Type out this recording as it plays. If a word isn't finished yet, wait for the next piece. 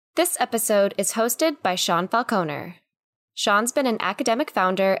This episode is hosted by Sean Falconer. Sean's been an academic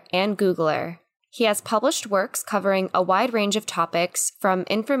founder and Googler. He has published works covering a wide range of topics from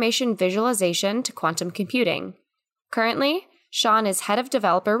information visualization to quantum computing. Currently, Sean is head of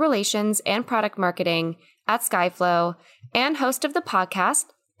developer relations and product marketing at Skyflow and host of the podcast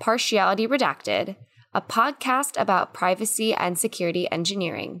Partiality Redacted, a podcast about privacy and security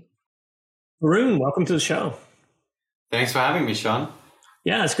engineering. Varun, welcome to the show. Thanks for having me, Sean.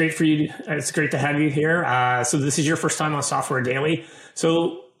 Yeah, it's great for you. It's great to have you here. So this is your first time on Software Daily.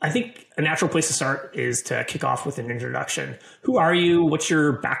 So I think a natural place to start is to kick off with an introduction. Who are you? What's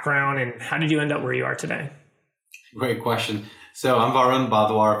your background? And how did you end up where you are today? Great question. So I'm Varun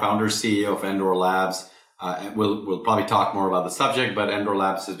Badhwar, founder, CEO of Endor Labs. We'll probably talk more about the subject, but Endor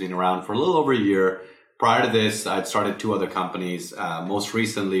Labs has been around for a little over a year. Prior to this, I'd started two other companies. Most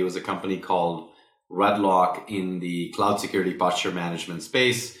recently was a company called Redlock in the cloud security posture management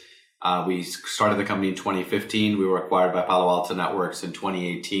space. We started the company in 2015. We were acquired by Palo Alto Networks in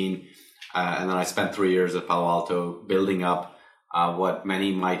 2018. And then I spent 3 years at Palo Alto building up what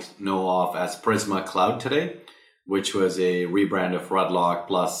many might know of as Prisma Cloud today, which was a rebrand of Redlock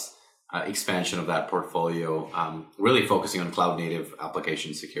plus expansion of that portfolio, really focusing on cloud native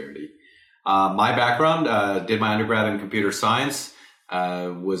application security. My background, did my undergrad in computer science.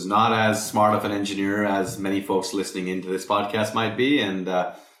 Was not as smart of an engineer as many folks listening into this podcast might be, and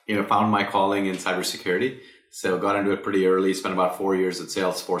found my calling in cybersecurity. So got into it pretty early. Spent about 4 years at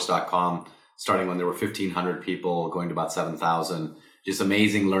Salesforce.com, starting when there were 1,500 people, going to about 7,000. Just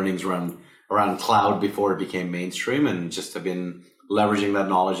amazing learnings around cloud before it became mainstream, and just have been leveraging that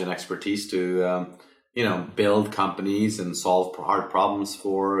knowledge and expertise to build companies and solve hard problems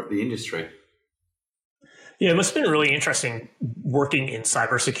for the industry. Yeah, it must have been really interesting working in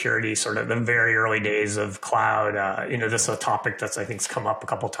cybersecurity, sort of the very early days of cloud. This is a topic that's, I think, has come up a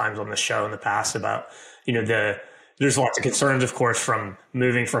couple of times on the show in the past about, there's lots of concerns, of course, from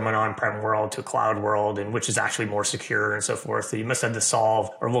moving from an on-prem world to a cloud world, and which is actually more secure and so forth. So you must have to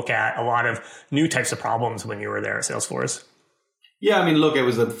solve or look at a lot of new types of problems when you were there at Salesforce. Yeah, I mean, look, it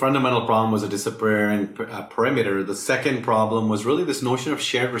was a fundamental problem was a disappearing perimeter. The second problem was really this notion of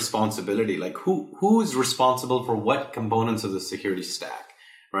shared responsibility, like who's responsible for what components of the security stack,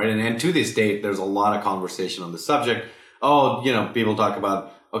 right? And to this date, there's a lot of conversation on the subject. People talk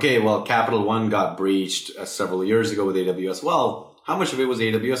about, okay, well, Capital One got breached several years ago with AWS. Well, how much of it was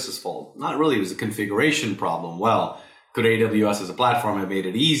AWS's fault? Not really. It was a configuration problem. Well, could AWS as a platform have made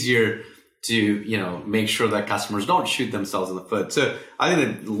it easier to, make sure that customers don't shoot themselves in the foot? So I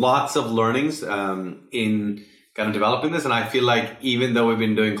think that lots of learnings in kind of developing this. And I feel like even though we've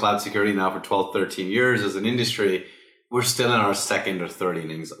been doing cloud security now for 12, 13 years as an industry, we're still in our second or third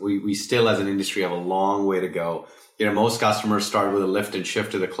innings. We still as an industry have a long way to go. Most customers start with a lift and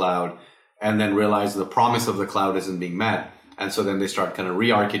shift to the cloud and then realize the promise of the cloud isn't being met. And so then they start kind of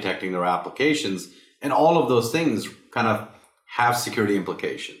re-architecting their applications. And all of those things kind of have security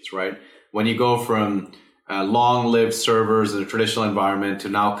implications, right? When you go from long-lived servers in a traditional environment to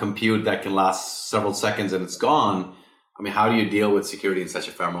now compute that can last several seconds and it's gone, I mean, how do you deal with security in such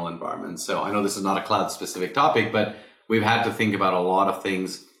ephemeral environment? So I know this is not a cloud-specific topic, but we've had to think about a lot of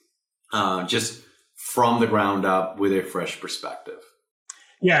things just from the ground up with a fresh perspective.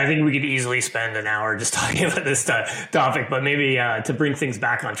 Yeah, I think we could easily spend an hour just talking about this topic, but maybe to bring things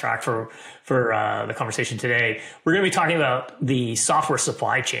back on track for the conversation today, we're going to be talking about the software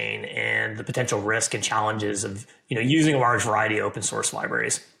supply chain and the potential risk and challenges of using a large variety of open source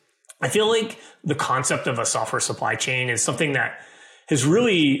libraries. I feel like the concept of a software supply chain is something that has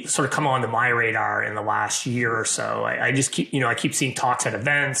really sort of come onto my radar in the last year or so. I just keep seeing talks at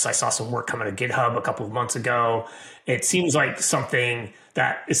events. I saw some work come out of GitHub a couple of months ago. It seems like something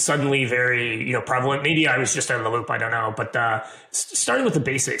that is suddenly very, prevalent. Maybe I was just out of the loop. I don't know. But starting with the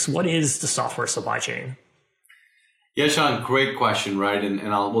basics, what is the software supply chain? Yeah, Sean, great question, right? And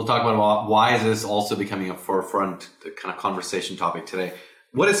we'll talk about why is this also becoming a forefront kind of conversation topic today.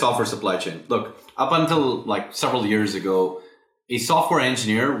 What is software supply chain? Look, up until like several years ago, a software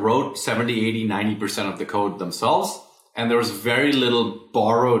engineer wrote 70, 80, 90% of the code themselves. And there was very little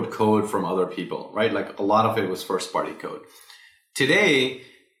borrowed code from other people, right? Like a lot of it was first party code. Today,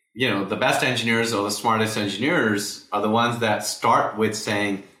 the best engineers or the smartest engineers are the ones that start with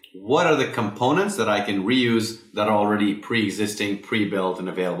saying, what are the components that I can reuse that are already pre-existing, pre-built, and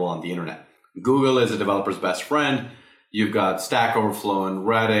available on the internet? Google is a developer's best friend. You've got Stack Overflow and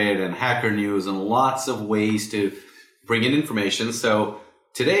Reddit and Hacker News and lots of ways to bring in information. So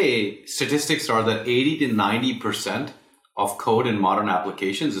today, statistics are that 80 to 90% of code in modern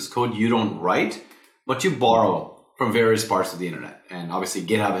applications is code you don't write, but you borrow from various parts of the internet. And obviously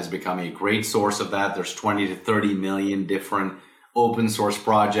GitHub has become a great source of that. There's 20 to 30 million different open source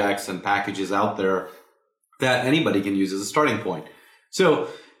projects and packages out there that anybody can use as a starting point. So,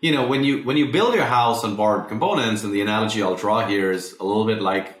 when you build your house on borrowed components, and the analogy I'll draw here is a little bit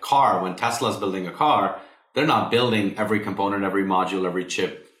like a car. When Tesla's building a car, they're not building every component, every module, every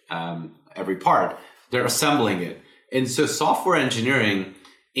chip, every part. They're assembling it. And so software engineering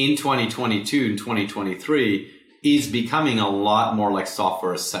in 2022 and 2023 is becoming a lot more like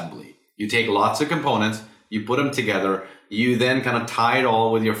software assembly. You take lots of components, you put them together, you then kind of tie it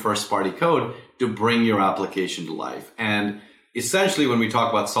all with your first party code to bring your application to life. And essentially, when we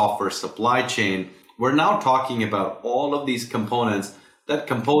talk about software supply chain, we're now talking about all of these components that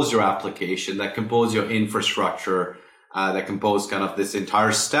compose your application, that compose your infrastructure, that compose kind of this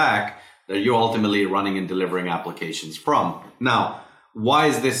entire stack that you're ultimately running and delivering applications from. Now, why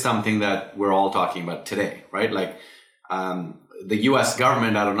is this something that we're all talking about today, right? Like the US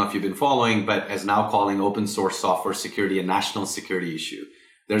government, I don't know if you've been following, but is now calling open source software security a national security issue.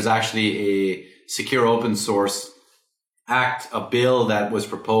 There's actually a Secure Open Source Act, a bill that was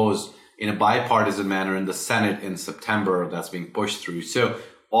proposed in a bipartisan manner in the Senate in September that's being pushed through. So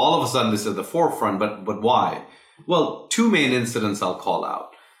all of a sudden this is at the forefront, but why? Well, two main incidents I'll call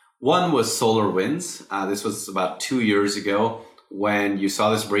out. One was SolarWinds. This was about 2 years ago when you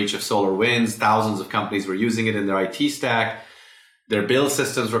saw this breach of SolarWinds. Thousands of companies were using it in their IT stack. Their build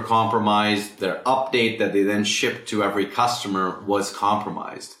systems were compromised. Their update that they then shipped to every customer was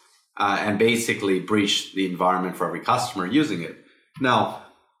compromised. And basically breached the environment for every customer using it. Now,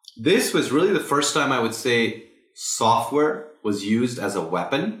 this was really the first time I would say software was used as a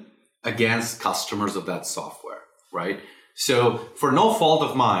weapon against customers of that software, right? So for no fault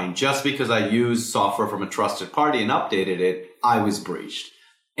of mine, just because I used software from a trusted party and updated it, I was breached.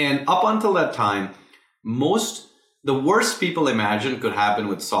 And up until that time, the worst people imagined could happen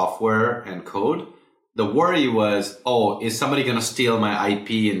with software and code. The worry was, is somebody going to steal my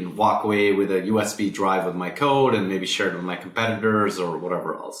IP and walk away with a USB drive with my code and maybe share it with my competitors or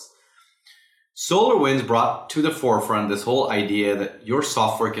whatever else? SolarWinds brought to the forefront this whole idea that your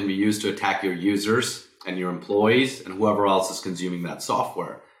software can be used to attack your users and your employees and whoever else is consuming that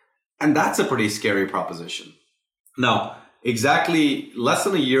software. And that's a pretty scary proposition. Now, exactly less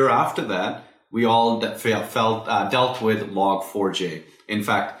than a year after that, we all dealt with Log4j. In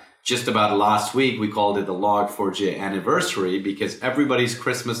fact, just about last week, we called it the Log4j anniversary because everybody's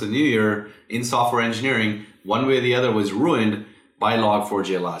Christmas and New Year in software engineering, one way or the other, was ruined by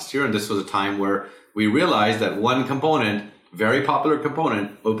Log4j last year. And this was a time where we realized that one component, very popular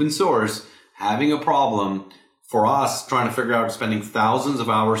component, open source, having a problem for us trying to figure out, spending thousands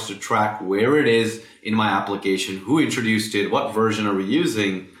of hours to track where it is in my application, who introduced it, what version are we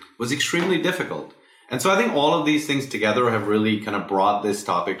using, was extremely difficult. And so I think all of these things together have really kind of brought this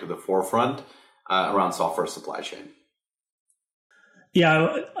topic to the forefront around software supply chain.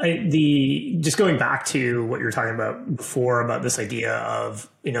 Yeah, just going back to what you were talking about before about this idea of,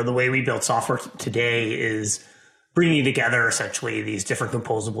 the way we build software today is bringing together essentially these different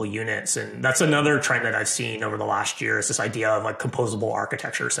composable units. And that's another trend that I've seen over the last year is this idea of like composable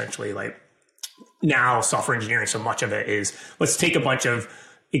architecture, essentially. Like now software engineering, so much of it is let's take a bunch of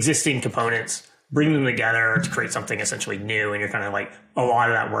existing components, bring them together to create something essentially new. And you're kind of like, a lot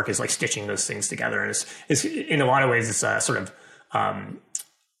of that work is like stitching those things together. And it's in a lot of ways, it's sort of,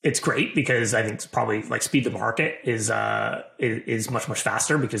 it's great because I think it's probably like speed to market is much, much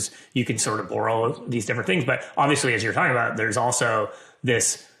faster because you can sort of borrow these different things. But obviously, as you're talking about, there's also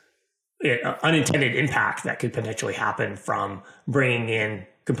this unintended impact that could potentially happen from bringing in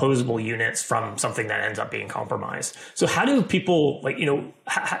composable units from something that ends up being compromised. So how do people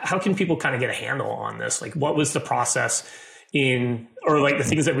how can people kind of get a handle on this? Like what was the process or like the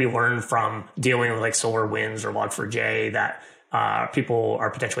things that we learned from dealing with like SolarWinds or Log4j that people are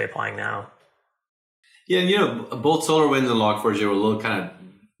potentially applying now? Yeah, both SolarWinds and Log4j were a little kind of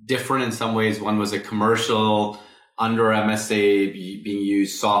different in some ways. One was a commercial under MSA being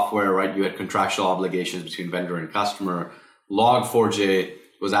used software, right? You had contractual obligations between vendor and customer. Log4j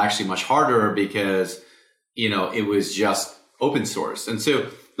was actually much harder because, it was just open source. And so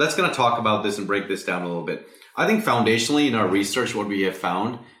let's kind of talk about this and break this down a little bit. I think foundationally in our research, what we have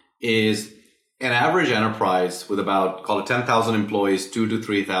found is an average enterprise with about, call it 10,000 employees, 2,000 to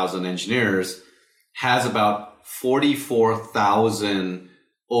 3,000 engineers, has about 44,000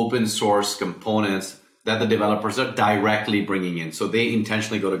 open source components that the developers are directly bringing in. So they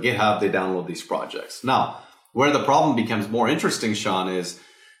intentionally go to GitHub, they download these projects. Now, where the problem becomes more interesting, Sean, is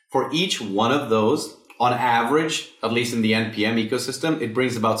for each one of those, on average, at least in the NPM ecosystem, it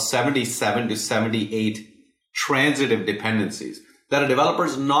brings about 77 to 78 transitive dependencies that a developer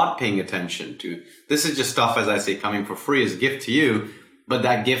is not paying attention to. This is just stuff, as I say, coming for free as a gift to you, but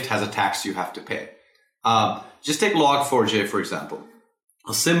that gift has a tax you have to pay. Just take Log4j, for example.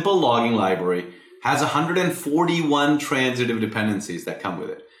 A simple logging library has 141 transitive dependencies that come with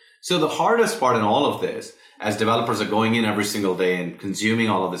it. So the hardest part in all of this, as developers are going in every single day and consuming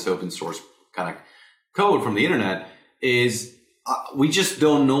all of this open source kind of code from the internet, is we just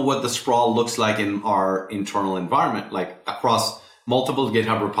don't know what the sprawl looks like in our internal environment, like across multiple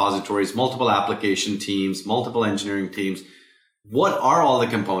GitHub repositories, multiple application teams, multiple engineering teams. What are all the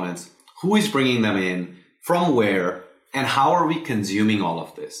components? Who is bringing them in? From where? And how are we consuming all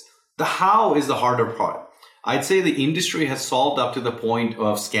of this? The how is the harder part. I'd say the industry has solved up to the point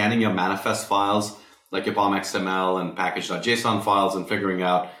of scanning your manifest files, like your POM XML and package.json files, and figuring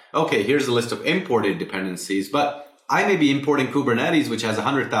out, okay, here's a list of imported dependencies, but I may be importing Kubernetes, which has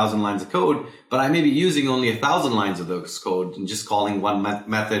 100,000 lines of code, but I may be using only 1,000 lines of those code and just calling one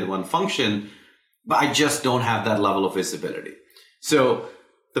method, one function, but I just don't have that level of visibility. So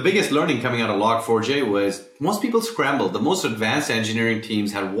the biggest learning coming out of Log4j was most people scrambled. The most advanced engineering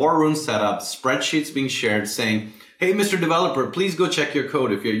teams had war rooms set up, spreadsheets being shared saying, hey, Mr. Developer, please go check your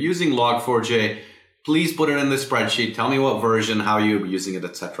code. If you're using Log4j, please put it in the spreadsheet. Tell me what version, how you're using it,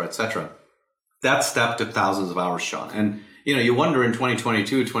 et cetera, et cetera. That step took thousands of hours, Sean. And, you wonder in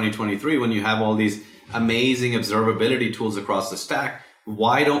 2022, 2023, when you have all these amazing observability tools across the stack,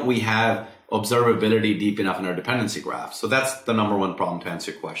 why don't we have observability deep enough in our dependency graph? So that's the number one problem, to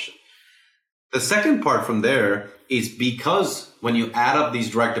answer your question. The second part from there is because when you add up these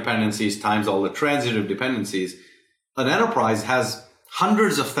direct dependencies times all the transitive dependencies, an enterprise has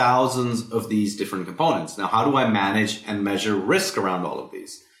hundreds of thousands of these different components. Now, how do I manage and measure risk around all of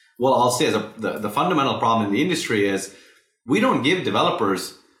these? Well, I'll say the fundamental problem in the industry is we don't give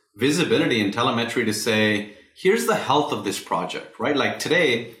developers visibility and telemetry to say, here's the health of this project, right? Like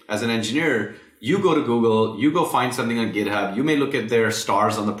today, as an engineer, you go to Google, you go find something on GitHub, you may look at their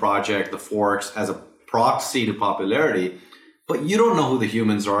stars on the project, the forks, as a proxy to popularity, but you don't know who the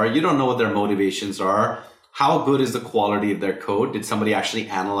humans are. You don't know what their motivations are. How good is the quality of their code? Did somebody actually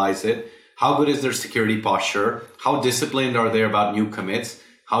analyze it? How good is their security posture? How disciplined are they about new commits?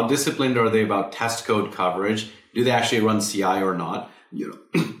 How disciplined are they about test code coverage? Do they actually run CI or not?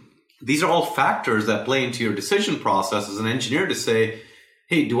 These are all factors that play into your decision process as an engineer to say,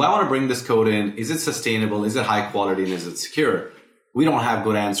 hey, do I want to bring this code in? Is it sustainable? Is it high quality? And is it secure? We don't have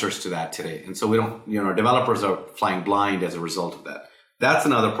good answers to that today. And so we don't, developers are flying blind as a result of that. That's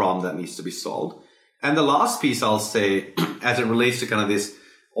another problem that needs to be solved. And the last piece I'll say, as it relates to kind of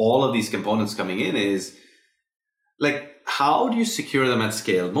all of these components coming in is, like, how do you secure them at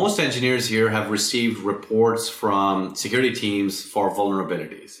scale? Most engineers here have received reports from security teams for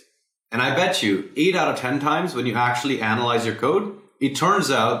vulnerabilities. And I bet you 8 out of 10 times when you actually analyze your code, it turns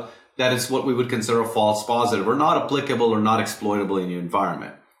out that it's what we would consider a false positive or not applicable or not exploitable in your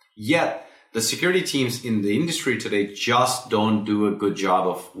environment. Yet the security teams in the industry today just don't do a good job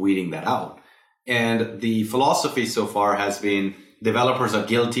of weeding that out. And the philosophy so far has been developers are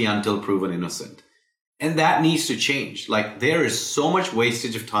guilty until proven innocent. And that needs to change. Like, there is so much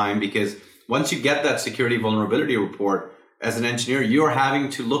wastage of time because once you get that security vulnerability report as an engineer, you're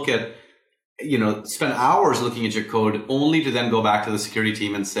having to look at, spend hours looking at your code only to then go back to the security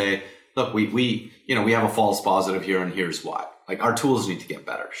team and say, look, we have a false positive here and here's why. Like, our tools need to get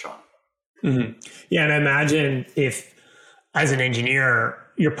better, Sean. Mm-hmm. Yeah. And I imagine if as an engineer,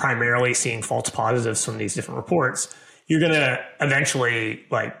 you're primarily seeing false positives from these different reports, you're going to eventually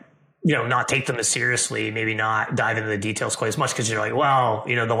not take them as seriously, maybe not dive into the details quite as much because you're like, well,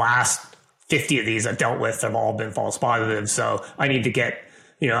 the last 50 of these I've dealt with have all been false positives. So I need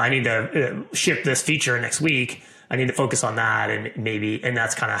to ship this feature next week. I need to focus on that. And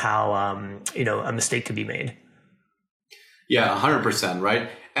that's kind of how, a mistake could be made. Yeah, 100%. Right.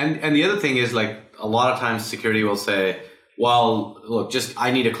 And the other thing is, like, a lot of times security will say, well, look,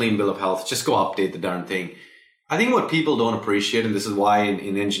 I need a clean bill of health. Just go update the darn thing. I think what people don't appreciate, and this is why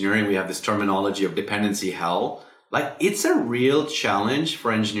in engineering we have this terminology of dependency hell, like, it's a real challenge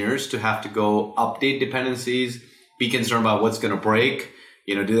for engineers to have to go update dependencies, be concerned about what's going to break.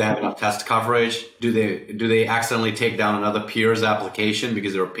 Do they have enough test coverage? Do they accidentally take down another peer's application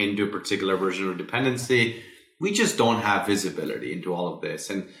because they're pinned to a particular version of dependency? We just don't have visibility into all of this.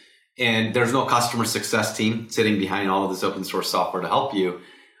 And there's no customer success team sitting behind all of this open source software to help you.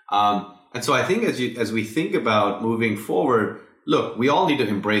 And so I think as we think about moving forward, look, we all need to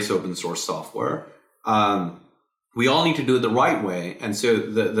embrace open source software. We all need to do it the right way. And so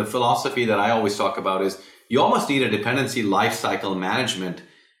the philosophy that I always talk about is you almost need a dependency lifecycle management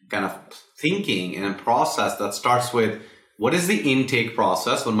kind of thinking and a process that starts with, what is the intake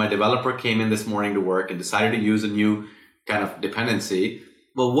process? When my developer came in this morning to work and decided to use a new kind of dependency,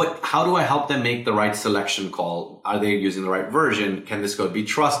 well, how do I help them make the right selection call? Are they using the right version? Can this code be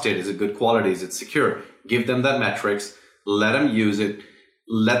trusted? Is it good quality? Is it secure? Give them that metrics, let them use it,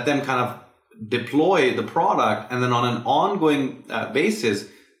 let them kind of deploy the product, and then on an ongoing basis,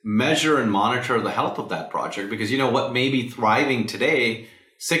 measure and monitor the health of that project. Because you know what may be thriving today,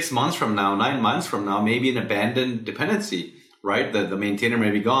 6 months from now, 9 months from now, maybe an abandoned dependency, right? The maintainer may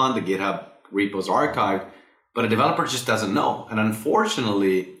be gone, the GitHub repos are archived, but a developer just doesn't know. And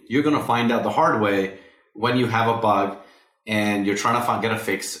unfortunately, you're going to find out the hard way when you have a bug and you're trying to get a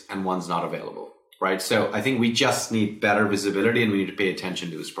fix and one's not available, right? So I think we just need better visibility and we need to pay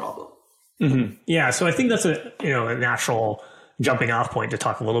attention to this problem. Mm-hmm. Yeah, so I think that's a natural jumping off point to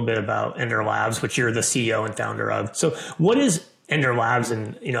talk a little bit about Ender Labs, which you're the CEO and founder of. So what is Ender Labs,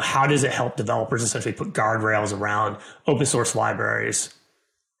 and how does it help developers essentially put guardrails around open source libraries?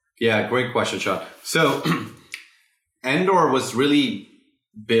 Yeah, great question, Sean. So Endor was really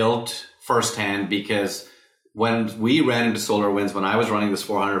built firsthand because when we ran into SolarWinds, when I was running this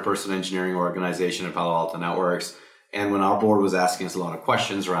 400-person engineering organization at Palo Alto Networks, and when our board was asking us a lot of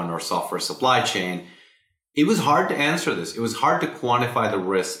questions around our software supply chain, it was hard to answer this. It was hard to quantify the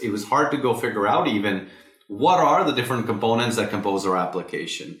risk. It was hard to go figure out even what are the different components that compose our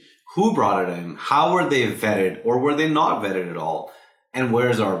application, who brought it in, how were they vetted, or were they not vetted at all, and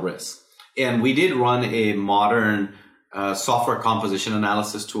where's our risk. And we did run a modern software composition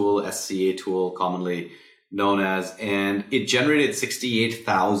analysis tool, SCA tool, commonly known as, and it generated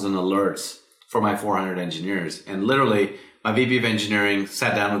 68,000 alerts for my 400 engineers. And literally, my VP of engineering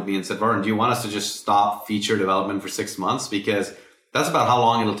sat down with me and said, Varun, do you want us to just stop feature development for 6 months? Because that's about how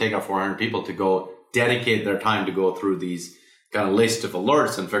long it'll take our 400 people to go dedicate their time to go through these kind of list of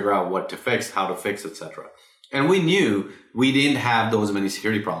alerts and figure out what to fix, how to fix, etc. And we knew we didn't have those many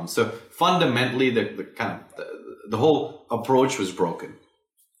security problems. So fundamentally, the whole approach was broken.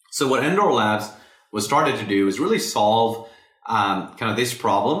 So what Endor Labs was started to do is really solve kind of this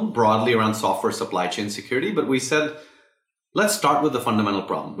problem broadly around software supply chain security. But we said, let's start with the fundamental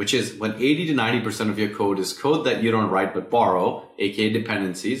problem, which is when 80 to 90% of your code is code that you don't write but borrow, aka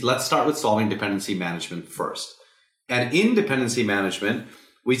dependencies. Let's start with solving dependency management first. And in dependency management,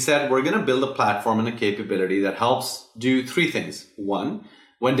 we said we're going to build a platform and a capability that helps do three things. One,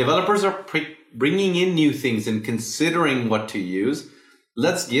 when developers are bringing in new things and considering what to use,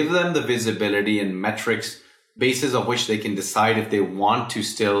 let's give them the visibility and metrics basis of which they can decide if they want to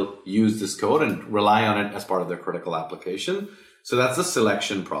still use this code and rely on it as part of their critical application. So that's the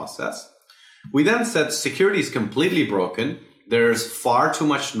selection process. We then said security is completely broken. There's far too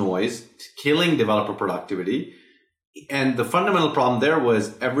much noise, killing developer productivity. And the fundamental problem there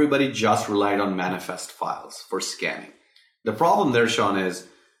was everybody just relied on manifest files for scanning. The problem there, Sean, is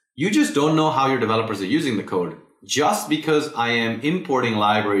you just don't know how your developers are using the code. Just because I am importing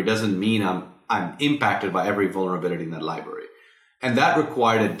library doesn't mean I'm impacted by every vulnerability in that library. And that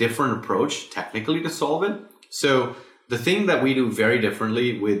required a different approach technically to solve it. So the thing that we do very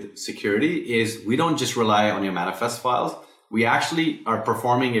differently with security is we don't just rely on your manifest files. We actually are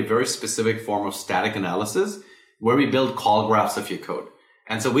performing a very specific form of static analysis where we build call graphs of your code.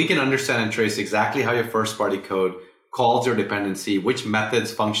 And so we can understand and trace exactly how your first party code calls your dependency, which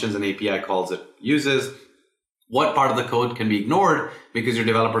methods, functions, and API calls it uses, what part of the code can be ignored because your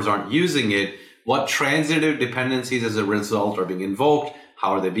developers aren't using it, what transitive dependencies as a result are being invoked,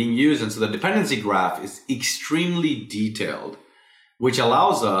 how are they being used. And so the dependency graph is extremely detailed, which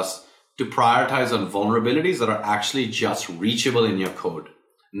allows us to prioritize on vulnerabilities that are actually just reachable in your code,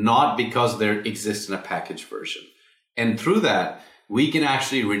 not because they exist in a packaged version. And through that, we can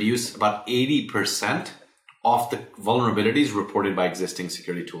actually reduce about 80% of the vulnerabilities reported by existing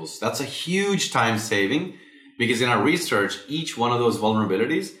security tools. That's a huge time saving because in our research, each one of those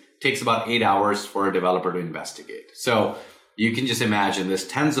vulnerabilities takes about 8 hours for a developer to investigate. So you can just imagine there's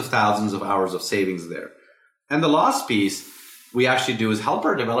tens of thousands of hours of savings there. And the last piece we actually do is help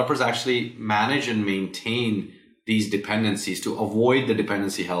our developers actually manage and maintain these dependencies to avoid the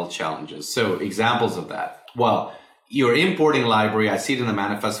dependency health challenges. So examples of that. Well, you're importing library, I see it in the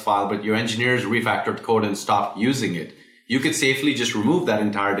manifest file, but your engineers refactored code and stopped using it. You could safely just remove that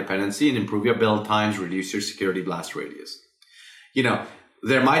entire dependency and improve your build times, reduce your security blast radius. You know,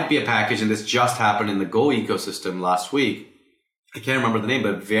 there might be a package, and this just happened in the Go ecosystem last week. I can't remember the name,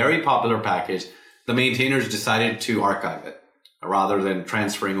 but very popular package. The maintainers decided to archive it rather than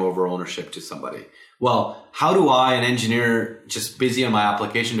transferring over ownership to somebody. Well, how do I, an engineer just busy on my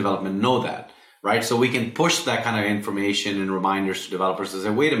application development, know that, right? So we can push that kind of information and reminders to developers to say,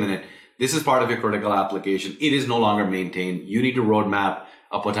 wait a minute, this is part of your critical application. It is no longer maintained. You need to roadmap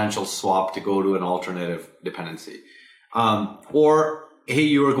a potential swap to go to an alternative dependency. Or, hey,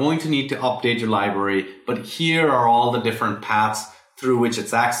 you are going to need to update your library, but here are all the different paths through which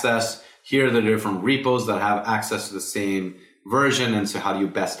it's accessed. Here are the different repos that have access to the same version. And so how do you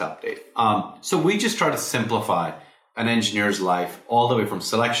best update? So we just try to simplify an engineer's life all the way from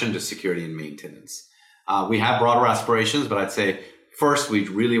selection to security and maintenance. We have broader aspirations, but I'd say first, we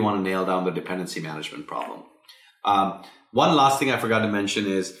really want to nail down the dependency management problem. One last thing I forgot to mention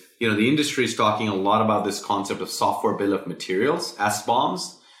is, the industry is talking a lot about this concept of software bill of materials,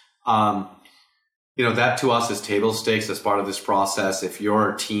 SBOMs. That to us is table stakes as part of this process. If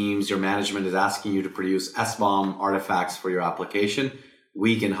your teams, your management is asking you to produce SBOM artifacts for your application,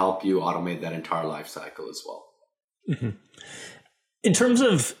 we can help you automate that entire life cycle as well. Mm-hmm. In terms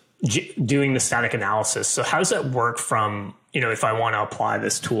of doing the static analysis, so how does that work from, if I want to apply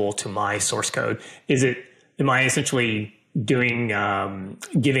this tool to my source code? Am I essentially doing,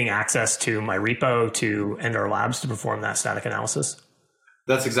 giving access to my repo to Ender Labs to perform that static analysis?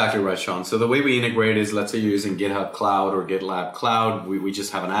 That's exactly right, Sean. So the way we integrate is, let's say you're using GitHub Cloud or GitLab Cloud. We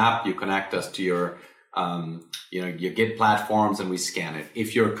just have an app. You connect us to your Git platforms and we scan it.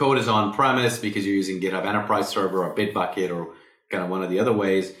 If your code is on premise because you're using GitHub Enterprise Server or Bitbucket or kind of one of the other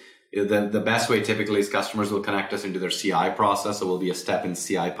ways, the best way typically is customers will connect us into their CI process. So we'll be a step in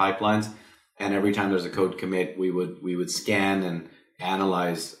CI pipelines. And every time there's a code commit, we would scan and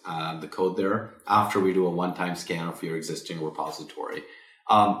analyze the code there after we do a one-time scan of your existing repository.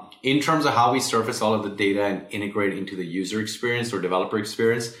 In terms of how we surface all of the data and integrate into the user experience or developer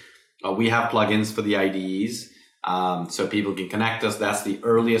experience, we have plugins for the IDEs. So people can connect us. That's the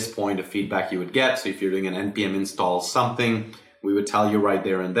earliest point of feedback you would get. So if you're doing an NPM install something, we would tell you right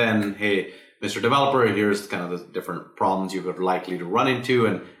there and then, hey, Mr. Developer, here's kind of the different problems you could likely to run into.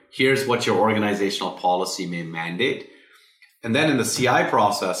 And here's what your organizational policy may mandate. And then in the CI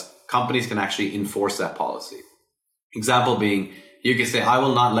process, companies can actually enforce that policy. Example being, you can say, I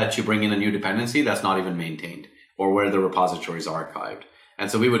will not let you bring in a new dependency that's not even maintained or where the repository is archived. And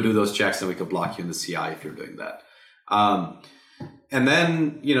so we would do those checks and we could block you in the CI if you're doing that. And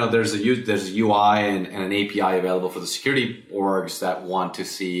then, there's a UI and an API available for the security orgs that want to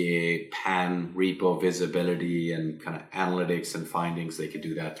see a pan repo visibility and kind of analytics and findings. They could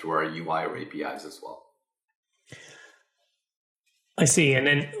do that through our UI or APIs as well. I see. And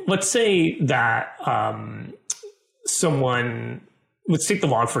then let's say that let's take the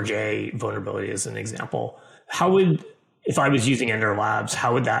Log4j vulnerability as an example. If I was using Ender Labs,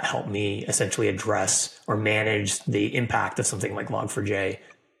 how would that help me essentially address or manage the impact of something like Log4j?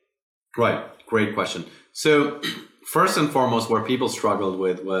 Right. Great question. So first and foremost, where people struggled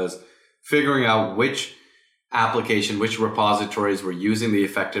with was figuring out which application, which repositories were using the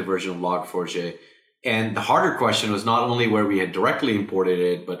affected version of Log4j. And the harder question was not only where we had directly imported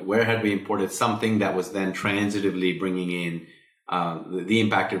it, but where had we imported something that was then transitively bringing in the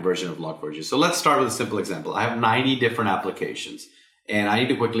impacted version of Log4j. So let's start with a simple example. I have 90 different applications, and I need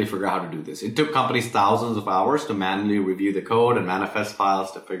to quickly figure out how to do this. It took companies thousands of hours to manually review the code and manifest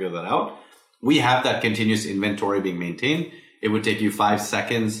files to figure that out. We have that continuous inventory being maintained. It would take you 5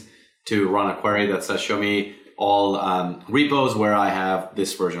 seconds to run a query that says, show me all repos where I have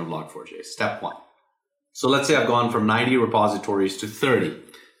this version of Log4j. Step one. So let's say I've gone from 90 repositories to 30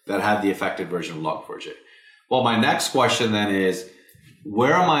 that have the affected version of Log4j. Well, my next question then is,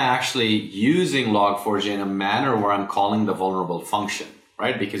 where am I actually using Log4j in a manner where I'm calling the vulnerable function,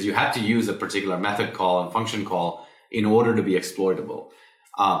 right? Because you have to use a particular method call and function call in order to be exploitable.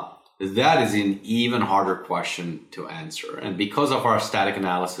 That is an even harder question to answer. And because of our static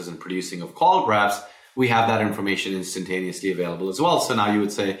analysis and producing of call graphs, we have that information instantaneously available as well. So now you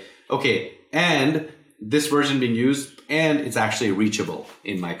would say, okay, and this version being used, and it's actually reachable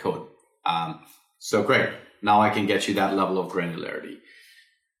in my code. So great. Now I can get you that level of granularity.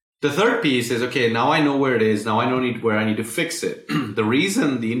 The third piece is, okay, now I know where it is. Now I know where I need to fix it. The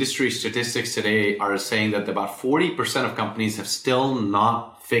reason the industry statistics today are saying that about 40% of companies have still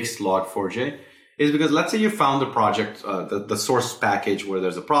not fixed Log4j is because let's say you found the project, the source package where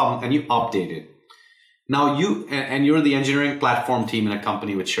there's a problem and you update it. Now you're the engineering platform team in a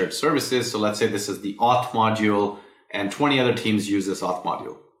company with shared services. So let's say this is the auth module and 20 other teams use this auth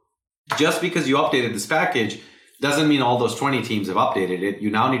module. Just because you updated this package doesn't mean all those 20 teams have updated it. You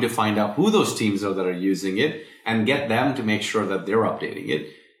now need to find out who those teams are that are using it and get them to make sure that they're updating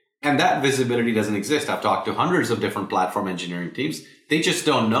it. And that visibility doesn't exist. I've talked to hundreds of different platform engineering teams. They just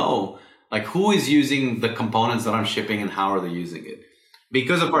don't know like who is using the components that I'm shipping and how are they using it.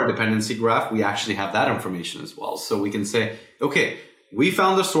 Because of our dependency graph, we actually have that information as well. So we can say, okay, we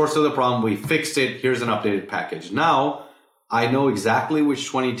found the source of the problem, we fixed it, here's an updated package. Now, I know exactly which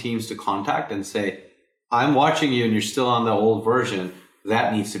 20 teams to contact and say, I'm watching you and you're still on the old version.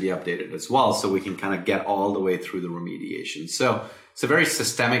 That needs to be updated as well, so we can kind of get all the way through the remediation. So it's a very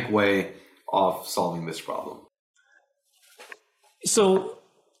systemic way of solving this problem. So,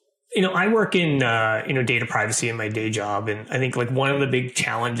 I work in, data privacy in my day job. And I think like one of the big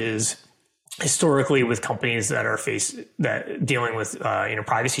challenges historically with companies that are dealing with,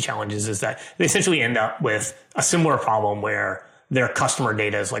 privacy challenges is that they essentially end up with a similar problem where their customer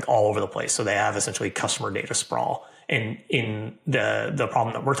data is like all over the place. So they have essentially customer data sprawl. And in the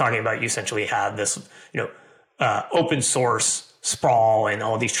problem that we're talking about, you essentially have this, open source sprawl and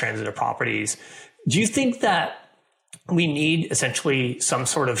all these transitive properties. Do you think that we need essentially some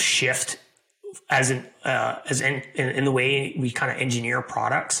sort of shift in the way we kind of engineer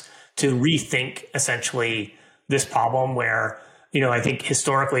products to rethink essentially this problem where, I think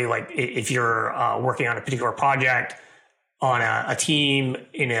historically, like if you're working on a particular project, on a team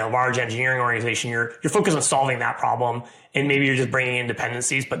in a large engineering organization, you're focused on solving that problem, and maybe you're just bringing in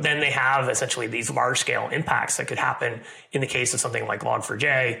dependencies, but then they have essentially these large scale impacts that could happen in the case of something like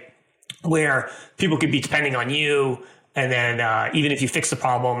Log4j, where people could be depending on you, and then even if you fix the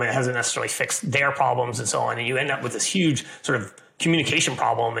problem, it hasn't necessarily fixed their problems and so on, and you end up with this huge sort of communication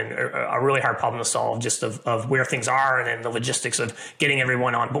problem and a really hard problem to solve just of where things are and then the logistics of getting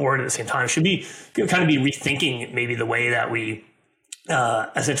everyone on board at the same time. Should be kind of be rethinking maybe the way that we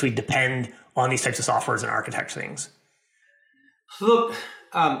essentially depend on these types of softwares and architect things. Look,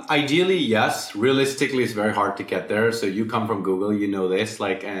 ideally, yes. Realistically, it's very hard to get there. So you come from Google, you know this,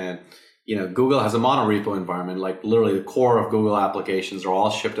 Google has a monorepo environment, like literally the core of Google applications are all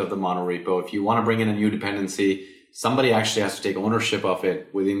shipped of the monorepo. If you want to bring in a new dependency, somebody actually has to take ownership of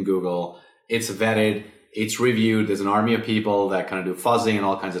it within Google. It's vetted, it's reviewed. There's an army of people that kind of do fuzzing and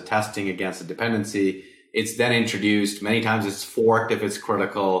all kinds of testing against the dependency. It's then introduced. Many times it's forked if it's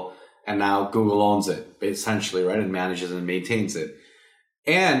critical. And now Google owns it, essentially, right? And manages and maintains it.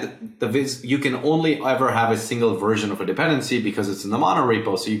 And you can only ever have a single version of a dependency because it's in the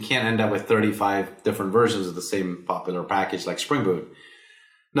monorepo. So you can't end up with 35 different versions of the same popular package like Spring Boot.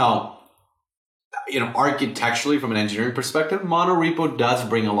 Now, architecturally, from an engineering perspective, monorepo does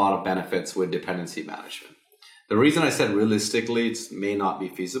bring a lot of benefits with dependency management. The reason I said realistically it may not be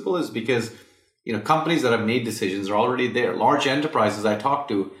feasible is because, companies that have made decisions are already there. Large enterprises I talk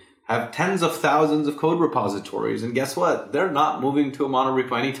to have tens of thousands of code repositories. And guess what? They're not moving to a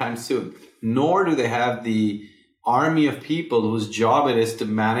monorepo anytime soon, nor do they have the army of people whose job it is to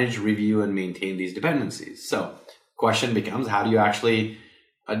manage, review, and maintain these dependencies. So question becomes, how do you actually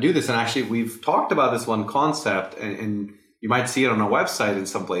do this? And actually, we've talked about this one concept, and you might see it on our website in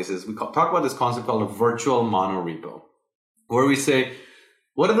some places. We talk about this concept called a virtual monorepo, where we say,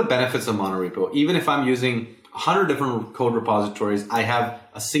 what are the benefits of monorepo? Even if I'm using 100 different code repositories, I have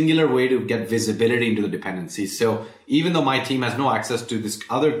a singular way to get visibility into the dependencies. So even though my team has no access to this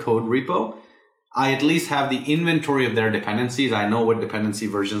other code repo, I at least have the inventory of their dependencies. I know what dependency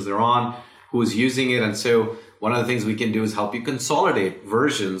versions they're on, who's using it. And so one of the things we can do is help you consolidate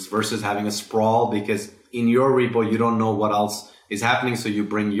versions versus having a sprawl, because in your repo, you don't know what else is happening. So you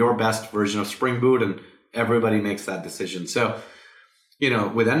bring your best version of Spring Boot and everybody makes that decision. So,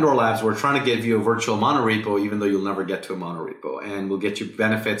 with Endor Labs, we're trying to give you a virtual monorepo, even though you'll never get to a monorepo. And we'll get you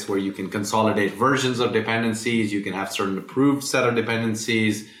benefits where you can consolidate versions of dependencies. You can have certain approved set of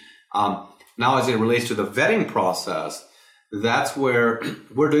dependencies. Now, as it relates to the vetting process, that's where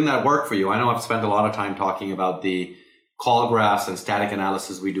we're doing that work for you. I know I've spent a lot of time talking about the call graphs and static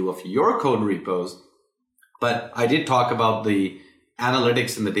analysis we do of your code repos, but I did talk about the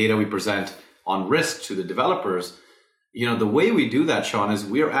analytics and the data we present on risk to the developers. The way we do that, Sean, is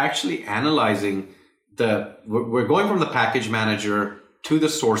we're actually analyzing we're going from the package manager to the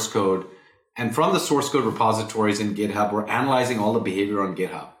source code, and from the source code repositories in GitHub, we're analyzing all the behavior on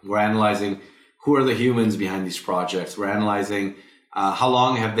GitHub. We're analyzing who are the humans behind these projects. We're analyzing how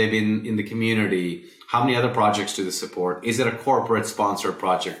long have they been in the community? How many other projects do they support? Is it a corporate sponsored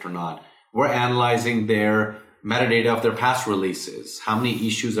project or not? We're analyzing their metadata of their past releases. How many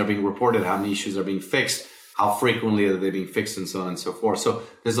issues are being reported? How many issues are being fixed? How frequently are they being fixed, and so on and so forth. So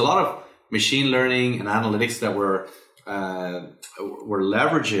there's a lot of machine learning and analytics that we're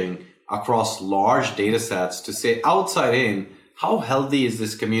leveraging across large data sets to say outside in, how healthy is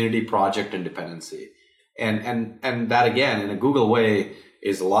this community project and dependency? And that, again, in a Google way,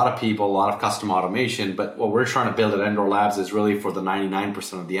 is a lot of people, a lot of custom automation. But what we're trying to build at Endor Labs is really for the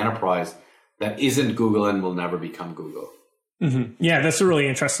 99% of the enterprise that isn't Google and will never become Google. Mm-hmm. Yeah, that's a really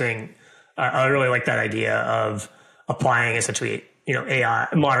interesting. I really like that idea of applying essentially AI,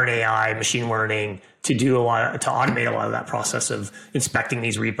 modern AI, machine learning to automate a lot of that process of inspecting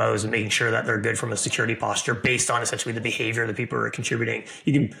these repos and making sure that they're good from a security posture based on essentially the behavior of the people who are contributing.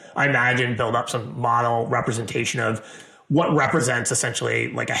 You can, I imagine, build up some model representation of what represents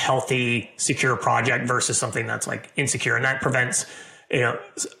essentially like a healthy, secure project versus something that's like insecure. And that prevents,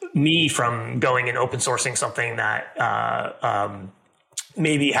 me from going and open sourcing something that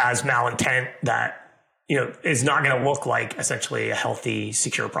maybe has malintent that is not going to look like essentially a healthy,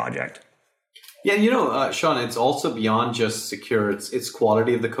 secure project. Yeah, Sean, it's also beyond just secure. It's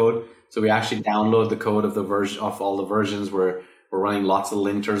quality of the code. So we actually download the code of the version of all the versions. We're running lots of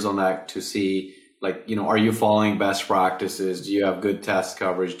linters on that to see, like, are you following best practices? Do you have good test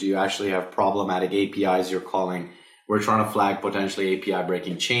coverage? Do you actually have problematic APIs you're calling? We're trying to flag potentially API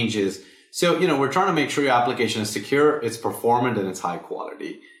breaking changes. So, we're trying to make sure your application is secure, it's performant, and it's high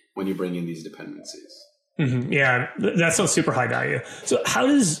quality when you bring in these dependencies. Mm-hmm. Yeah, that sounds super high value. So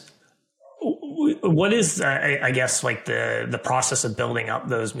what is, I guess, like the process of building up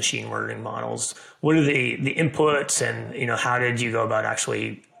those machine learning models? What are the inputs, and, how did you go about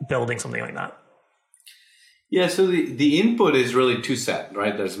actually building something like that? Yeah, so the input is really two set,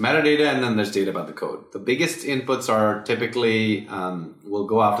 right? There's metadata and then there's data about the code. The biggest inputs are typically, we'll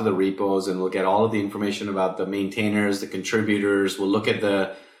go after the repos and we'll get all of the information about the maintainers, the contributors. We'll look at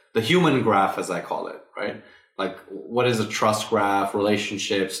the human graph, as I call it, right? Like, what is a trust graph,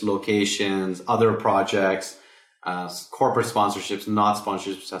 relationships, locations, other projects, corporate sponsorships, not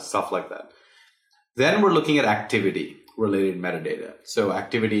sponsorships, stuff like that. Then we're looking at activity related metadata. So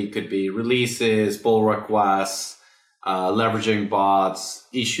activity could be releases, pull requests, leveraging bots,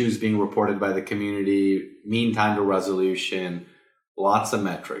 issues being reported by the community, mean time to resolution, lots of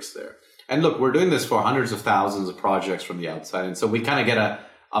metrics there. And look, we're doing this for hundreds of thousands of projects from the outside. And so we kind of get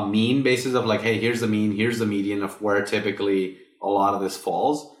a mean basis of like, hey, here's the mean, here's the median of where typically a lot of this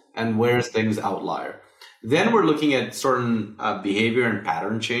falls and where's things outlier. Then we're looking at certain behavior and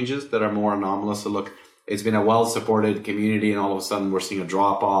pattern changes that are more anomalous. So look, it's been a well-supported community and all of a sudden we're seeing a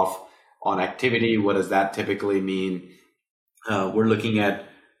drop-off on activity. What does that typically mean? We're looking at,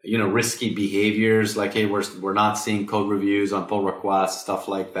 risky behaviors like, hey, we're not seeing code reviews on pull requests, stuff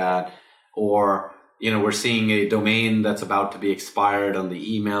like that. Or, we're seeing a domain that's about to be expired on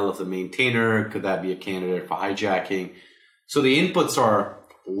the email of the maintainer. Could that be a candidate for hijacking? So the inputs are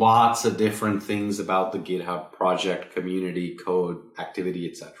lots of different things about the GitHub project, community, code, activity,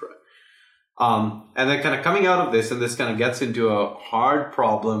 etc. And then kind of coming out of this, and this kind of gets into a hard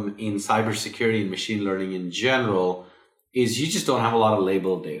problem in cybersecurity and machine learning in general, is you just don't have a lot of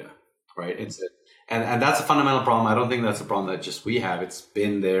labeled data, right? And that's a fundamental problem. I don't think that's a problem that just we have. It's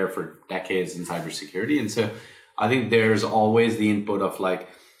been there for decades in cybersecurity. And so I think there's always the input of like,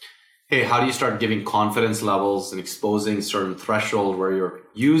 hey, how do you start giving confidence levels and exposing certain threshold where your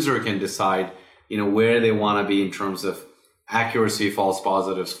user can decide, where they want to be in terms of accuracy, false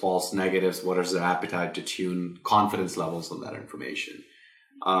positives, false negatives, what is their appetite to tune confidence levels on that information.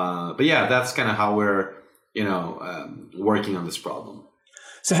 But yeah, that's kind of how we're, working on this problem.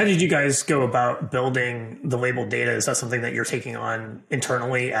 So how did you guys go about building the labeled data? Is that something that you're taking on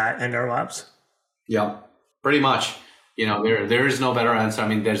internally at Endor Labs? Yeah, pretty much. There is no better answer. I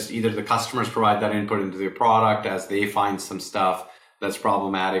mean, there's either the customers provide that input into their product as they find some stuff that's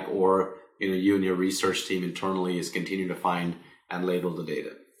problematic, or you and your research team internally is continuing to find and label the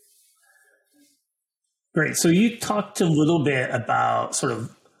data. Great. So you talked a little bit about sort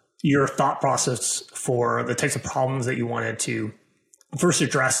of your thought process for the types of problems that you wanted to first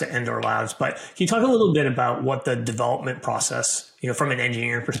address at Endor Labs, but can you talk a little bit about what the development process, from an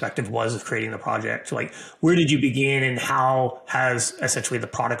engineering perspective was of creating the project? Like, where did you begin and how has essentially the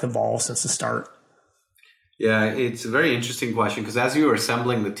product evolved since the start? Yeah, it's a very interesting question because as you were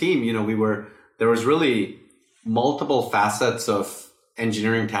assembling the team, there was really multiple facets of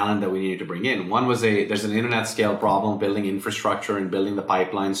engineering talent that we needed to bring in. One was there's an internet scale problem building infrastructure and building the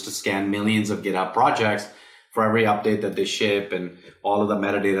pipelines to scan millions of GitHub projects for every update that they ship and all of the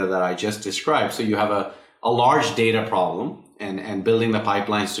metadata that I just described. So you have a large data problem and building the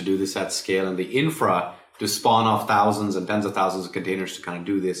pipelines to do this at scale and the infra to spawn off thousands and tens of thousands of containers to kind of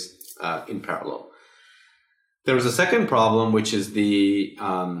do this in parallel. There was a second problem, which is the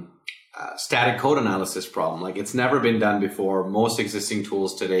static code analysis problem. Like, it's never been done before. Most existing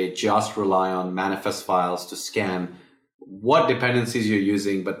tools today just rely on manifest files to scan what dependencies you're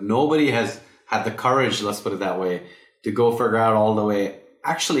using, but nobody has had the courage, let's put it that way, to go figure out all the way,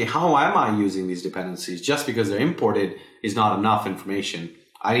 actually, how am I using these dependencies? Just because they're imported is not enough information.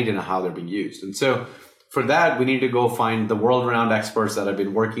 I need to know how they're being used. And so for that, we need to go find the world-renowned experts that have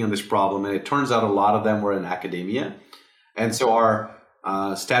been working on this problem. And it turns out a lot of them were in academia. And so our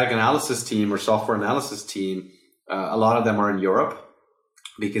static analysis team or software analysis team, a lot of them are in Europe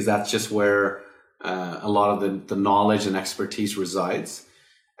because that's just where a lot of the knowledge and expertise resides.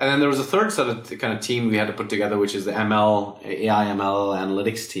 And then there was a third set of kind of team we had to put together, which is the AI ML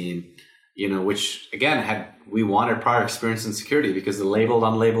analytics team, which again we wanted prior experience in security because the labeled,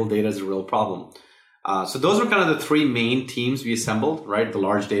 unlabeled data is a real problem. So those were kind of the three main teams we assembled, right? The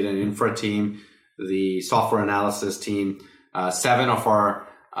large data and infra team, the software analysis team. 7 of our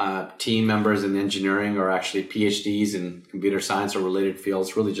team members in engineering are actually PhDs in computer science or related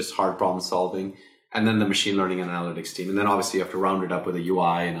fields, really just hard problem solving. And then the machine learning and analytics team. And then obviously you have to round it up with a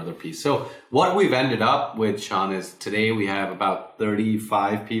UI and other piece. So what we've ended up with, Sean, is today we have about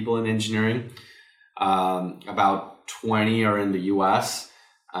 35 people in engineering. About 20 are in the US,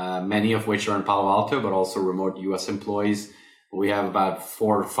 many of which are in Palo Alto, but also remote US employees. We have about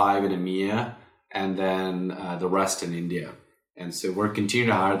 4 or 5 in EMEA, and then the rest in India. And so we're continuing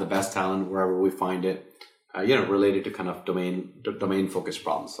to hire the best talent wherever we find it, related to kind of domain focused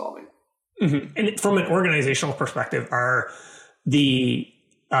problem solving. Mm-hmm. And from an organizational perspective, are the,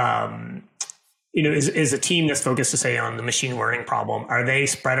 is a team that's focused to say on the machine learning problem, are they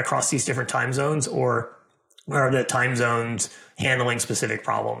spread across these different time zones, or are the time zones handling specific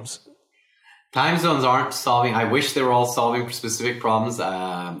problems? Time zones aren't solving. I wish they were all solving specific problems.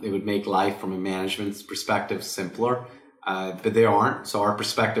 It would make life from a management perspective simpler, but they aren't. So our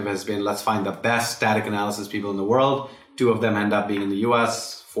perspective has been, let's find the best static analysis people in the world. 2 of them end up being in the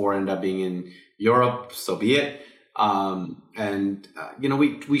US, 4 end up being in Europe, so be it.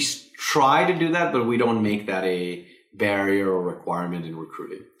 We try to do that, but we don't make that a barrier or requirement in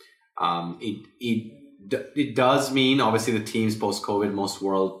recruiting. It does mean, obviously, the teams post-COVID, most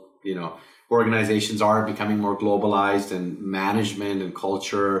world, organizations are becoming more globalized, and management and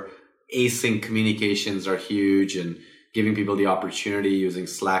culture, async communications are huge, and giving people the opportunity using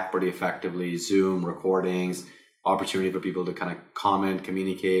Slack pretty effectively, Zoom recordings, opportunity for people to kind of comment,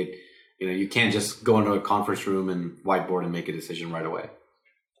 communicate. You can't just go into a conference room and whiteboard and make a decision right away.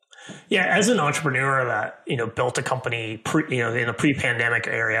 Yeah, as an entrepreneur that built a company in a pre-pandemic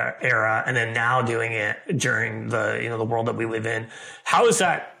era, and then now doing it during the world that we live in, how has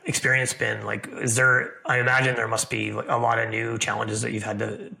that experience been? Like, I imagine there must be a lot of new challenges that you've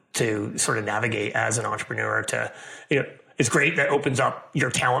had to sort of navigate as an entrepreneur. It's great that opens up your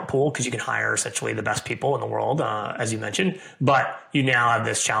talent pool because you can hire essentially the best people in the world, as you mentioned. But you now have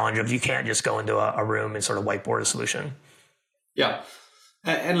this challenge of you can't just go into a room and sort of whiteboard a solution. Yeah.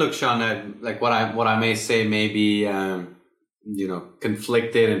 And look, Sean, like what I may say may be,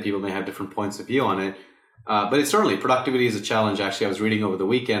 conflicted, and people may have different points of view on it. But it's certainly, productivity is a challenge. Actually, I was reading over the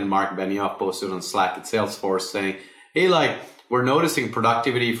weekend, Mark Benioff posted on Slack at Salesforce saying, hey, we're noticing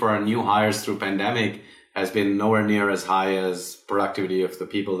productivity for our new hires through pandemic has been nowhere near as high as productivity of the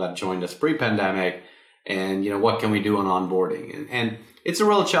people that joined us pre-pandemic. And, what can we do on onboarding? And it's a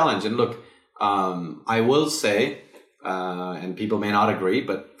real challenge. And look, I will say, and people may not agree,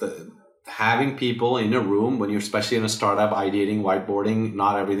 but having people in a room when you're especially in a startup, ideating, whiteboarding,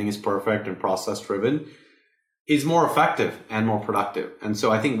 not everything is perfect and process driven, is more effective and more productive. And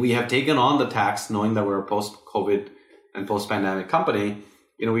so I think we have taken on the task, knowing that we're a post-COVID and post-pandemic company.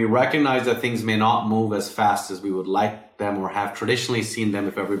 We recognize that things may not move as fast as we would like them or have traditionally seen them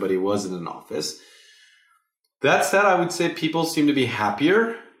if everybody was in an office. That said, I would say people seem to be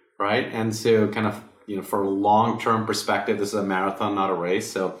happier, right? And so kind of, for a long-term perspective, this is a marathon, not a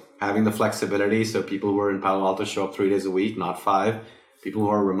race. So having the flexibility, so people who are in Palo Alto show up 3 days a week, not 5. People who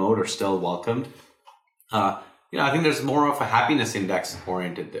are remote are still welcomed. I think there's more of a happiness index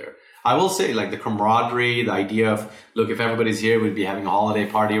oriented there. I will say, the camaraderie, the idea of, look, if everybody's here, we'd be having a holiday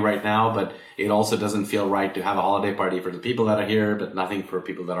party right now, but it also doesn't feel right to have a holiday party for the people that are here, but nothing for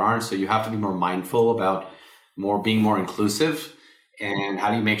people that aren't. So you have to be more mindful about being more inclusive. And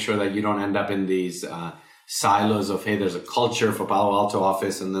how do you make sure that you don't end up in these silos of, hey, there's a culture for Palo Alto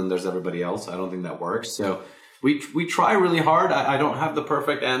office and then there's everybody else? I don't think that works. So we try really hard. I don't have the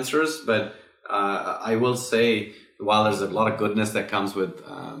perfect answers, but I will say, while there's a lot of goodness that comes with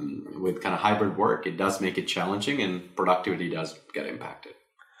kind of hybrid work, it does make it challenging, and productivity does get impacted.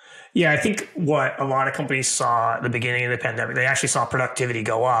 Yeah, I think what a lot of companies saw at the beginning of the pandemic, they actually saw productivity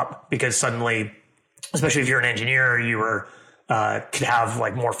go up because suddenly, especially if you're an engineer, you were could have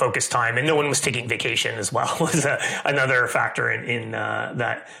more focused time, and no one was taking vacation as well was another factor in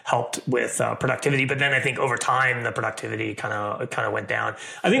that helped with productivity. But then I think over time the productivity kind of went down.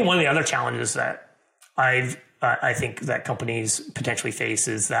 I think one of the other challenges that I think that companies potentially face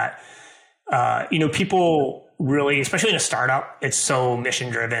is that people really, especially in a startup, it's so mission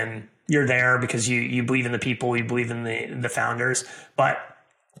driven. you're there because you believe in the people, you believe in the founders. But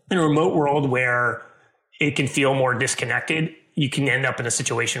in a remote world where it can feel more disconnected, you can end up in a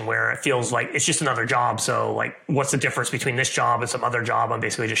situation where it feels like it's just another job. So like, what's the difference between this job and some other job? I'm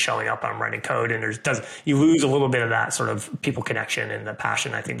basically just showing up, I'm writing code, and you lose a little bit of that sort of people connection and the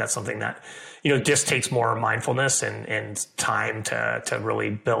passion. I think that's something that, just takes more mindfulness and time to really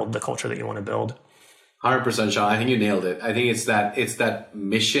build the culture that you want to build. 100%, Sean. I think you nailed it. I think it's that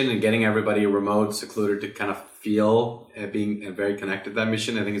mission and getting everybody remote, secluded to kind of feel being very connected to that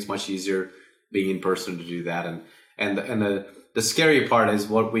mission. I think it's much easier being in person to do that. And the scary part is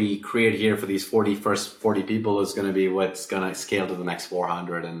what we create here for these first 40 people is going to be what's going to scale to the next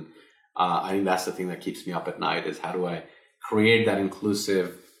 400. And I think that's the thing that keeps me up at night, is how do I create that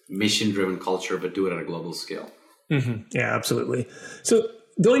inclusive, mission-driven culture, but do it at a global scale. Mm-hmm. Yeah, absolutely. So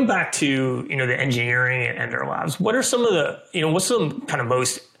going back to, the engineering at Ender Labs, what are some of what's the kind of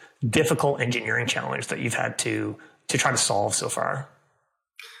most difficult engineering challenge that you've had to try to solve so far?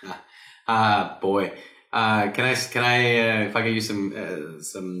 Boy. Can I if I could use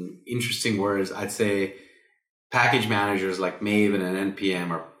some interesting words, I'd say package managers like Maven and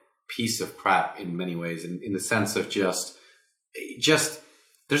NPM are a piece of crap in many ways, in the sense of just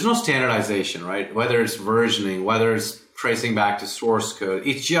there's no standardization, right? Whether it's versioning, whether it's tracing back to source code,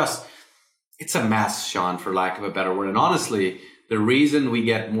 it's a mess, Sean, for lack of a better word. And honestly, the reason we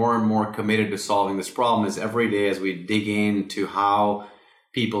get more and more committed to solving this problem is every day as we dig into how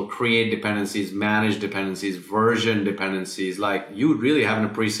people create dependencies, manage dependencies, version dependencies. Like, you would really have an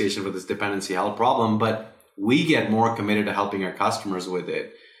appreciation for this dependency help problem, but we get more committed to helping our customers with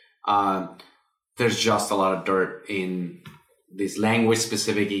it. There's just a lot of dirt in these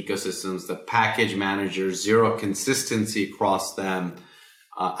language-specific ecosystems, the package managers, zero consistency across them.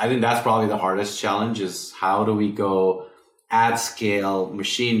 I think that's probably the hardest challenge, is how do we go at scale,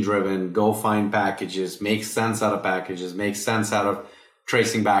 machine-driven, go find packages, make sense out of packages, make sense out of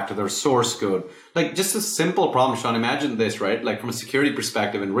tracing back to their source code. Like, just a simple problem, Sean. Imagine this, right? Like, from a security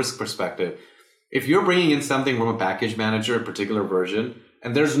perspective and risk perspective, if you're bringing in something from a package manager, a particular version,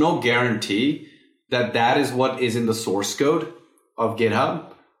 and there's no guarantee that that is what is in the source code of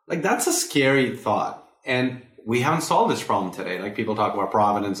GitHub, like, that's a scary thought. And we haven't solved this problem today. Like, people talk about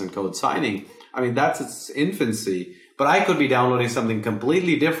provenance and code signing. I mean, that's its infancy. But I could be downloading something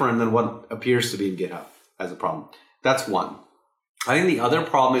completely different than what appears to be in GitHub as a problem. That's one. I think the other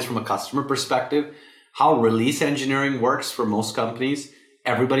problem is from a customer perspective, how release engineering works for most companies.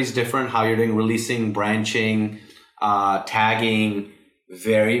 Everybody's different. How you're doing releasing, branching, tagging,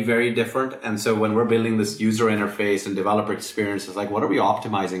 very, very different. And so when we're building this user interface and developer experience, it's like, what are we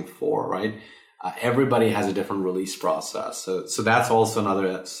optimizing for, right? Everybody has a different release process. So that's also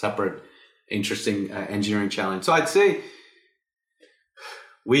another separate, interesting engineering challenge. So I'd say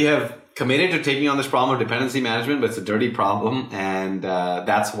we have committed to taking on this problem of dependency management, but it's a dirty problem. And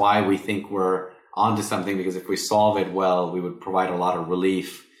that's why we think we're onto something, because if we solve it well, we would provide a lot of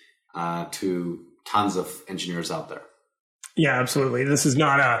relief to tons of engineers out there. Yeah, absolutely. This is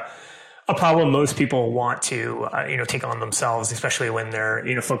not a problem most people want to take on themselves, especially when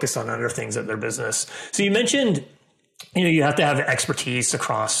they're focused on other things at their business. So you mentioned you have to have expertise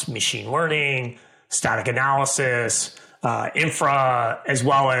across machine learning, static analysis, infra, as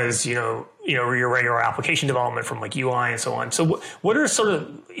well as your regular application development from like UI and so on. So what are sort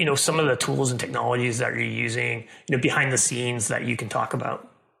of some of the tools and technologies that you're using behind the scenes that you can talk about?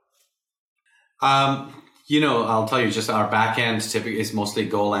 I'll tell you, just our back end typically is mostly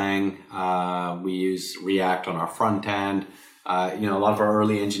Golang. We use React on our front end. A lot of our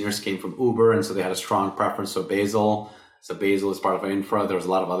early engineers came from Uber, and so they had a strong preference for Bazel. So Bazel is part of our infra. There's a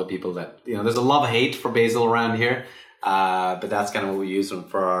lot of other people that, there's a love-hate for Bazel around here. But that's kind of what we use them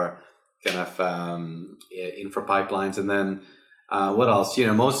for our kind of infra pipelines. And then what else?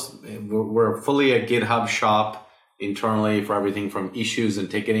 We're fully a GitHub shop internally for everything from issues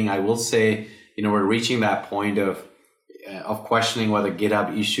and ticketing. I will say, we're reaching that point of questioning whether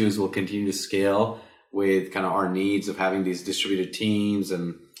GitHub issues will continue to scale with kind of our needs of having these distributed teams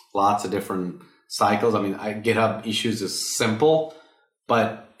and lots of different cycles. I mean, GitHub issues is simple,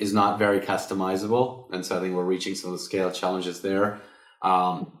 but is not very customizable. And so I think we're reaching some of the scale challenges there.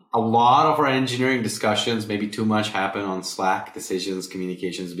 A lot of our engineering discussions, maybe too much, happen on Slack decisions,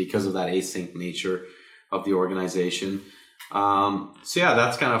 communications, because of that async nature of the organization. So yeah,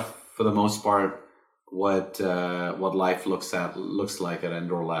 that's kind of, for the most part, what life looks like at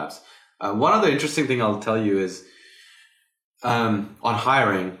Ender Labs. One other interesting thing I'll tell you is on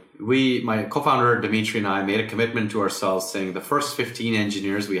hiring, my co-founder Dimitri and I made a commitment to ourselves, saying the first 15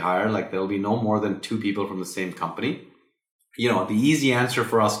 engineers we hire, like, there'll be no more than 2 people from the same company. the easy answer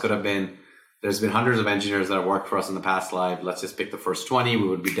for us could have been, there's been hundreds of engineers that have worked for us in the past life. Let's just pick the first 20. We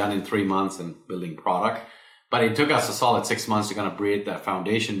would be done in 3 months and building product. But it took us a solid 6 months to kind of create that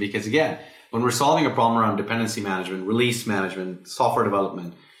foundation, because again, when we're solving a problem around dependency management, release management, software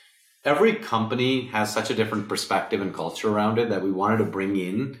development, every company has such a different perspective and culture around it that we wanted to bring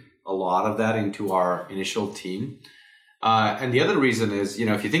in a lot of that into our initial team. And the other reason is,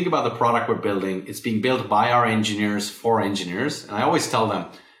 if you think about the product we're building, it's being built by our engineers for engineers. And I always tell them,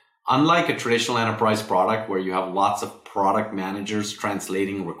 unlike a traditional enterprise product where you have lots of product managers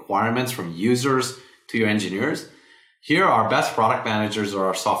translating requirements from users to your engineers, here our best product managers are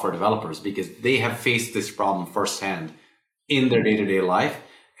our software developers, because they have faced this problem firsthand in their day-to-day life,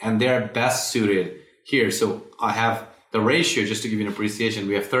 and they're best suited here. So I have the ratio, just to give you an appreciation,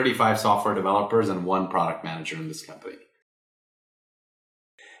 we have 35 software developers and 1 product manager in this company.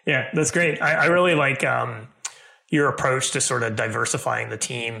 Yeah, that's great. I really like your approach to sort of diversifying the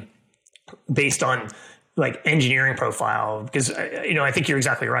team based on like engineering profile, because I think you're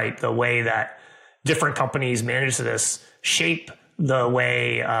exactly right. The way that different companies manage this shape the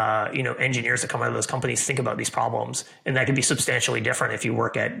way engineers that come out of those companies think about these problems, and that could be substantially different if you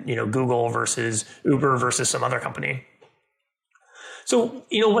work at Google versus Uber versus some other company. So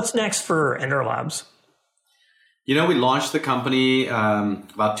what's next for Ender Labs? We launched the company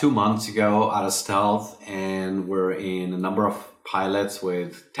about 2 months ago out of stealth, and we're in a number of pilots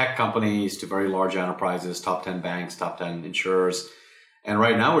with tech companies to very large enterprises, top 10 banks, top 10 insurers. And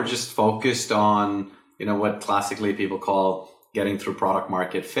right now we're just focused on, what classically people call getting through product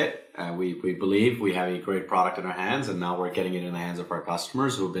market fit. We believe we have a great product in our hands, and now we're getting it in the hands of our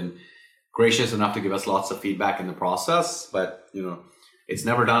customers who have been gracious enough to give us lots of feedback in the process. But, it's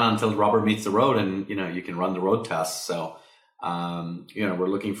never done until the rubber meets the road and, you can run the road tests. So, we're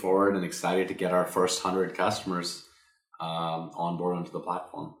looking forward and excited to get our first 100 customers on board onto the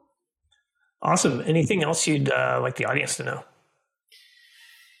platform. Awesome. Anything else you'd like the audience to know?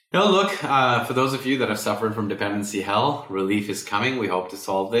 No, look, for those of you that have suffered from dependency hell, relief is coming. We hope to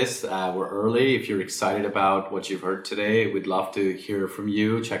solve this. We're early. If you're excited about what you've heard today, we'd love to hear from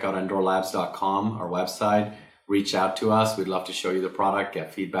you. Check out endorlabs.com, our website. Reach out to us. We'd love to show you the product,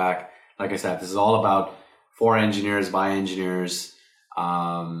 get feedback. Like I said, this is all about for engineers, by engineers. We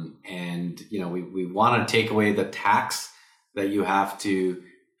want to take away the tax that you have to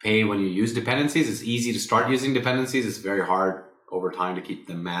pay when you use dependencies. It's easy to start using dependencies. It's very hard over time to keep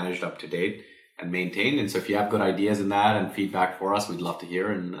them managed, up to date, and maintained. And so if you have good ideas in that and feedback for us, we'd love to hear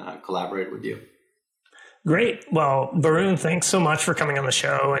and collaborate with you. Great. Well, Varun, thanks so much for coming on the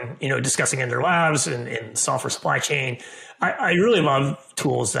show and, discussing Ender Labs and software supply chain. I really love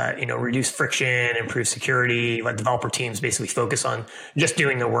tools that, reduce friction, improve security, let developer teams basically focus on just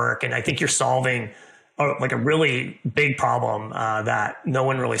doing the work. And I think you're solving a really big problem that no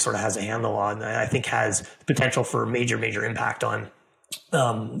one really sort of has a handle on. I think has potential for major impact on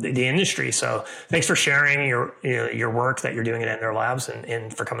the industry. So thanks for sharing your work that you're doing at Ender Labs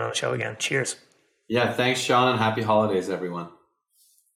and for coming on the show again. Cheers. Yeah, thanks, Sean, and happy holidays, everyone.